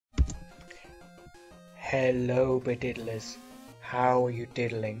Hello, bediddlers. How are you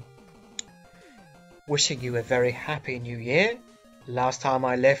diddling? Wishing you a very happy new year. Last time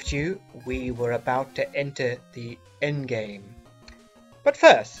I left you, we were about to enter the endgame. But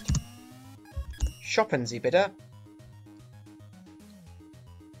first, shoppen Sie bitte.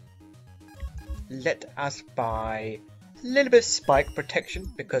 Let us buy a little bit of spike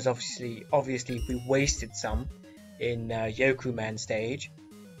protection because obviously we wasted some in Yoku Man stage.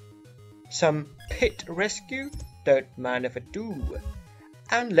 Some pit rescue, don't mind if I do.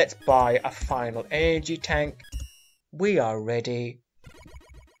 And let's buy a final energy tank. We are ready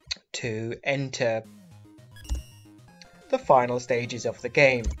to enter the final stages of the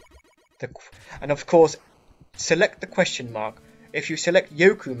game. And of course, select the question mark. If you select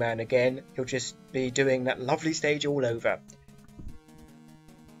Yoku Man again, you'll just be doing that lovely stage all over.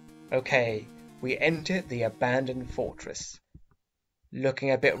 Okay, we enter the abandoned fortress.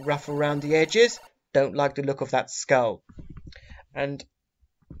 Looking a bit rough around the edges, don't like the look of that skull. And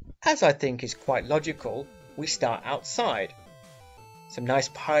as I think is quite logical, we start outside. Some nice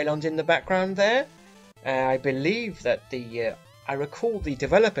pylons in the background there. I believe that I recall the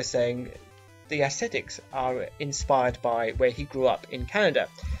developer saying the aesthetics are inspired by where he grew up in Canada.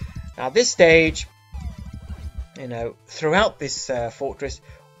 Now this stage, throughout this fortress,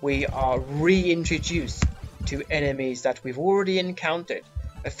 we are reintroduced to enemies that we've already encountered.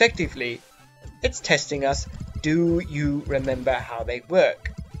 Effectively, it's testing us. Do you remember how they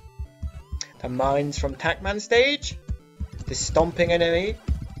work? The mines from Tackman stage, the stomping enemy,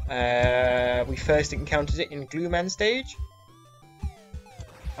 we first encountered it in Glueman stage,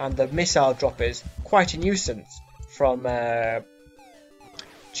 and the missile droppers, quite a nuisance, from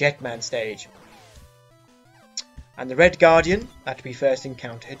Jetman stage, and the Red Guardian that we first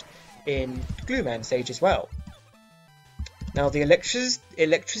encountered in Glueman stage as well. Now the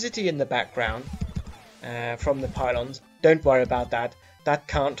electricity in the background from the pylons, don't worry about that. That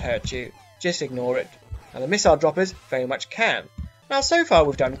can't hurt you. Just ignore it. Now the missile droppers very much can. Now so far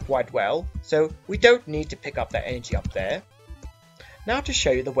we've done quite well, so we don't need to pick up that energy up there. Now to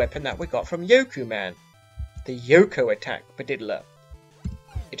show you the weapon that we got from Yoku Man. The Yoko attack Bediddler.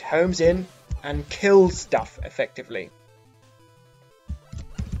 It homes in and kills stuff effectively.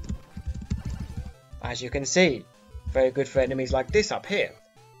 As you can see, very good for enemies like this up here.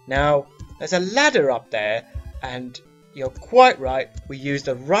 Now, there's a ladder up there, and you're quite right, we used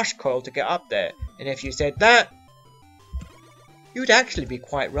a rush coil to get up there. And if you said that, you'd actually be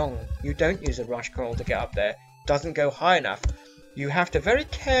quite wrong. You don't use a rush coil to get up there. It doesn't go high enough. You have to very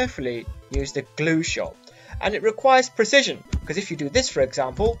carefully use the glue shot. And it requires precision, because if you do this, for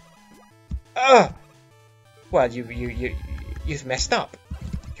example, well, you've messed up.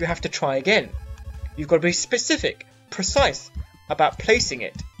 You have to try again. You've got to be specific, precise about placing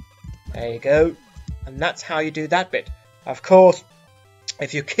it. There you go. And that's how you do that bit. Of course,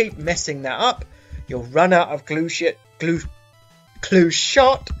 if you keep messing that up, you'll run out of glue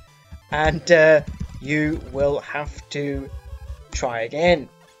shot, and you will have to try again.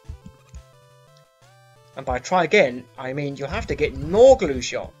 And by try again, I mean you'll have to get more glue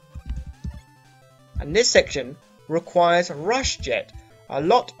shot. And this section requires rush jet. A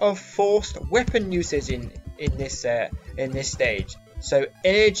lot of forced weapon uses in this stage. So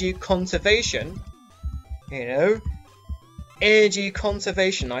energy conservation, energy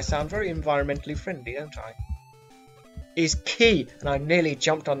conservation. I sound very environmentally friendly, don't I? Is key, and I nearly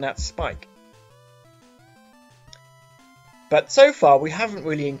jumped on that spike. But so far we haven't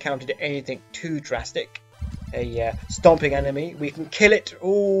really encountered anything too drastic. A stomping enemy, we can kill it.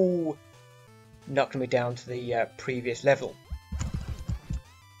 Ooh, knocked me down to the previous level.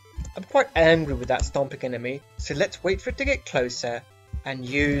 I'm quite angry with that stomping enemy, so let's wait for it to get closer and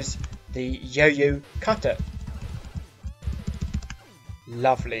use the yo-yo cutter.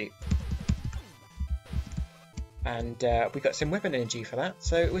 Lovely. And we got some weapon energy for that,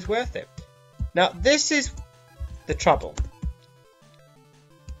 so it was worth it. Now this is the trouble.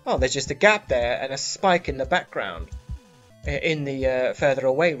 Oh, there's just a gap there and a spike in the background. In the further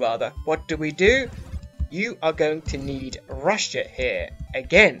away rather. What do? You are going to need rush jet here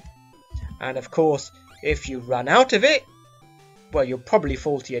again. And of course, if you run out of it, well, you'll probably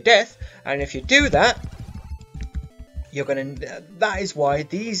fall to your death. And if you do that, that is why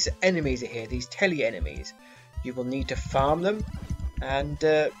these enemies are here, these tele enemies. You will need to farm them and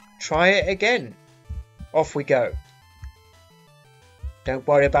try it again. Off we go. Don't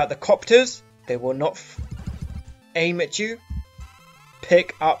worry about the copters. They will not aim at you.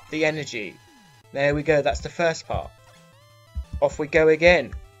 Pick up the energy. There we go. That's the first part. Off we go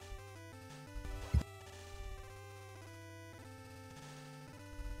again.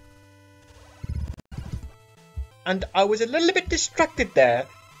 and I was a little bit distracted there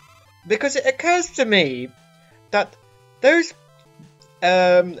because it occurs to me that those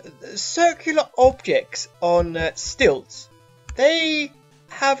circular objects on stilts, they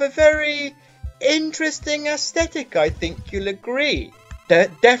have a very interesting aesthetic, I think you'll agree. They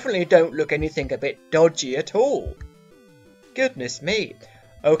definitely don't look anything a bit dodgy at all. Goodness me.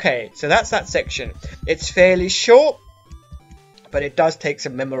 Okay, so that's that section. It's fairly short, but it does take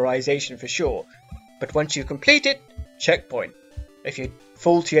some memorization for sure. But once you complete it, checkpoint. If you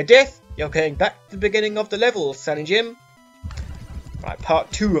fall to your death, you're going back to the beginning of the level, Sunny Jim. Right,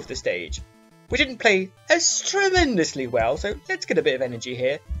 part 2 of the stage. We didn't play as tremendously well, so let's get a bit of energy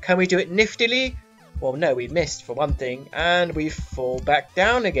here. Can we do it niftily? Well, no, we missed for one thing, and we fall back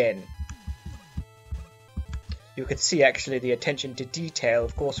down again. You can see actually the attention to detail.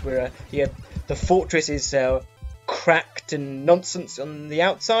 Of course, the fortress is cracked and nonsense on the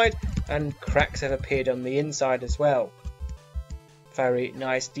outside, and cracks have appeared on the inside as well. Very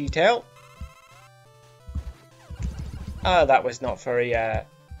nice detail. That was not very,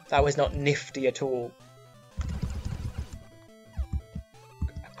 that was not nifty at all.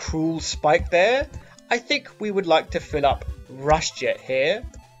 A cruel spike there. I think we would like to fill up Rush Jet here.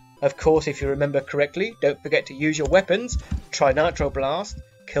 Of course, if you remember correctly, don't forget to use your weapons. Nitro Blast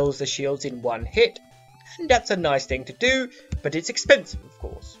kills the shields in one hit. And that's a nice thing to do, but it's expensive, of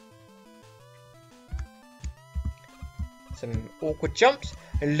course. Some awkward jumps.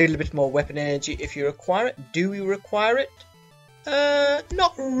 A little bit more weapon energy if you require it. Do we require it?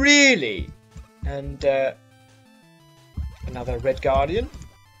 Not really. And another Red Guardian.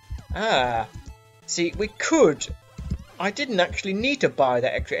 See, we could. I didn't actually need to buy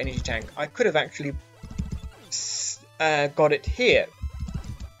that extra energy tank. I could have actually got it here.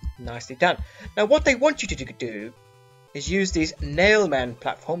 Nicely done. Now, what they want you to do is use these Nailman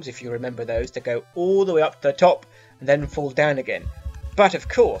platforms, if you remember those, to go all the way up to the top and then fall down again. But of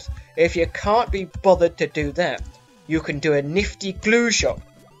course, if you can't be bothered to do that, you can do a nifty glue shot.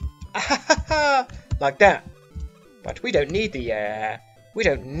 Like that. But we don't need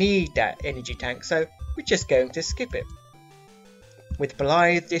that energy tank, so we're just going to skip it. With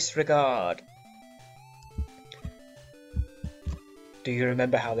blithe disregard. Do you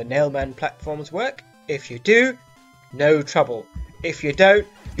remember how the Nailman platforms work? If you do, no trouble. If you don't,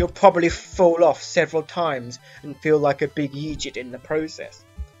 you'll probably fall off several times and feel like a big idiot in the process.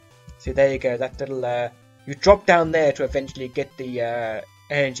 So there you go, that little, you drop down there to eventually get the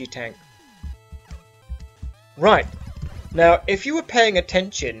energy tank. Right, now if you were paying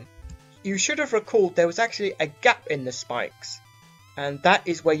attention, you should have recalled there was actually a gap in the spikes. And that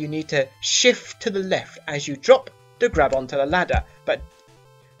is where you need to shift to the left as you drop to grab onto the ladder, but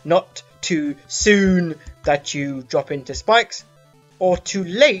not too soon that you drop into spikes, or too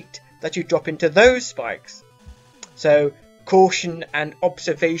late that you drop into those spikes. So caution and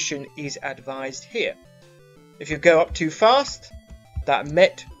observation is advised here. If you go up too fast, that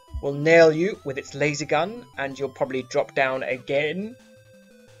Met will nail you with its laser gun and you'll probably drop down again.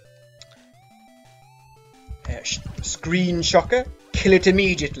 Screen shocker, kill it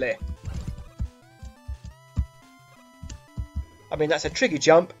immediately. I mean, that's a tricky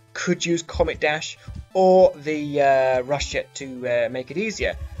jump. Could use Comet Dash or the Rush Jet to make it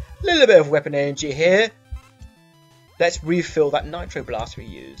easier. A little bit of weapon energy here. Let's refill that Nitro Blast we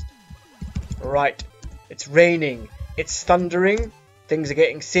used. Right, it's raining, it's thundering, things are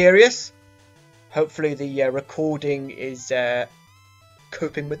getting serious. Hopefully the recording is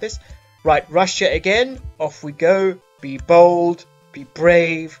coping with this. Right, Rush Jet again, off we go. Be bold, be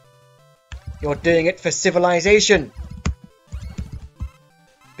brave. You're doing it for civilization.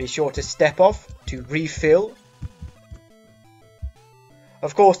 Be sure to step off to refill.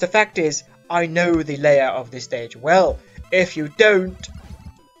 Of course, the fact is, I know the layout of this stage well. If you don't,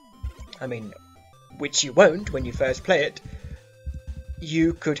 I mean, which you won't when you first play it,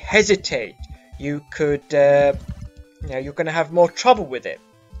 you could hesitate. You could, you're going to have more trouble with it.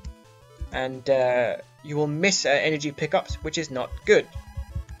 And you will miss energy pickups, which is not good.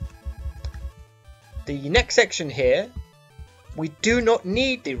 The next section here, we do not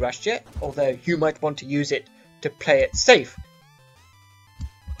need the Rush Jet, although you might want to use it to play it safe.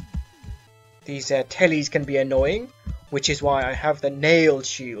 These tellies can be annoying, which is why I have the nail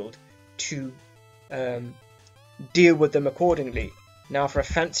shield to deal with them accordingly. Now for a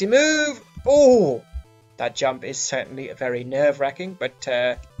fancy move. Oh, that jump is certainly very nerve-wracking,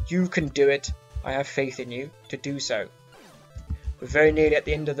 but you can do it. I have faith in you to do so. We're very nearly at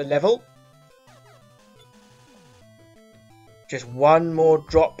the end of the level. Just one more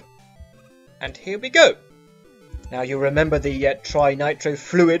drop, and here we go. Now you remember the Tri-Nitro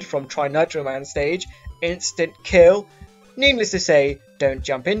fluid from Tri-Nitro Man stage. instant kill. Needless to say, don't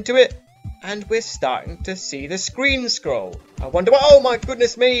jump into it. And we're starting to see the screen scroll. I wonder what... Oh my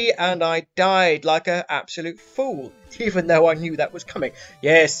goodness me! And I died like an absolute fool. Even though I knew that was coming.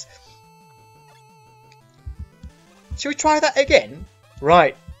 Yes. Shall we try that again?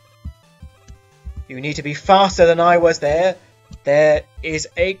 Right. You need to be faster than I was there. There is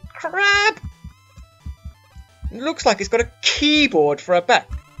a crab. It looks like it's got a keyboard for a back.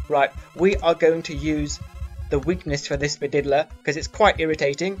 Right. We are going to use the weakness for this Bedidler because it's quite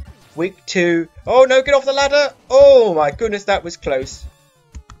irritating. Weak 2. Oh no, get off the ladder. Oh my goodness, that was close.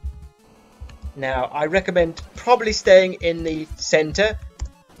 Now, I recommend probably staying in the centre.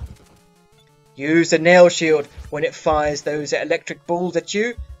 Use the nail shield when it fires those electric balls at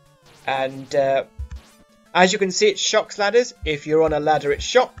you. And as you can see, it shocks ladders. If you're on a ladder, it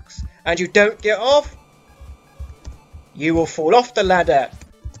shocks. And you don't get off, you will fall off the ladder.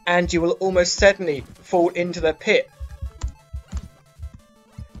 And you will almost certainly fall into the pit.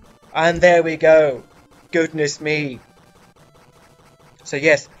 And there we go. Goodness me. So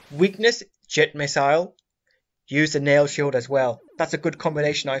yes, weakness, jet missile. Use the nail shield as well. That's a good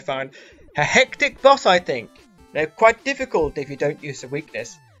combination, I find. A hectic boss, I think. They're quite difficult if you don't use the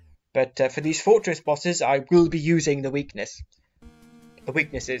weakness. But for these fortress bosses, I will be using the weakness. The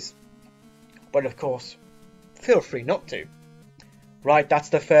weaknesses. But of course, feel free not to. Right, that's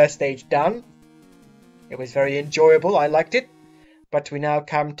the first stage done. It was very enjoyable. I liked it. But we now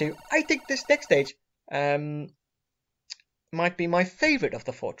come to, I think this next stage might be my favourite of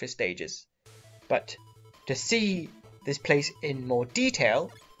the fortress stages. But to see this place in more detail,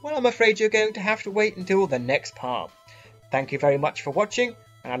 well, I'm afraid you're going to have to wait until the next part. Thank you very much for watching,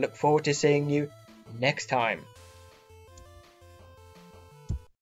 and I look forward to seeing you next time.